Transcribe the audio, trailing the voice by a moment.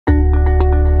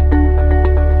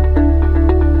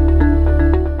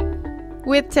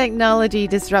With technology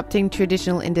disrupting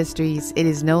traditional industries, it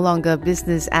is no longer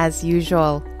business as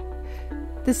usual.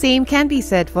 The same can be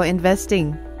said for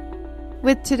investing.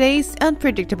 With today's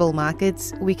unpredictable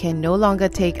markets, we can no longer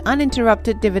take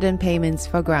uninterrupted dividend payments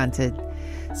for granted.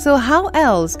 So how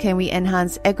else can we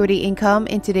enhance equity income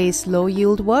in today's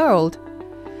low-yield world?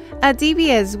 At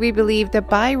DBS, we believe the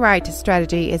buy-right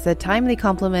strategy is a timely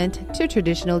complement to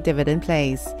traditional dividend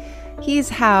plays. Here's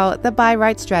how the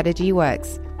buy-right strategy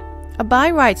works. A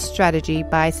buy-right strategy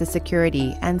buys a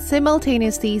security and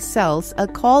simultaneously sells a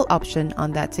call option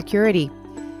on that security.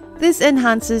 This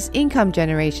enhances income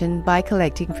generation by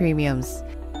collecting premiums.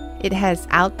 It has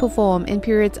outperformed in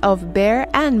periods of bear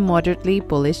and moderately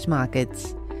bullish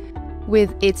markets.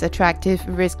 With its attractive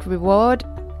risk-reward,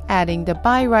 adding the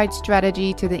buy-right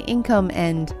strategy to the income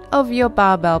end of your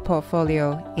barbell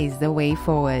portfolio is the way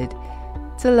forward.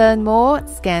 To learn more,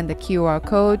 scan the QR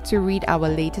code to read our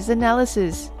latest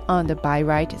analysis on the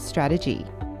buy-right strategy.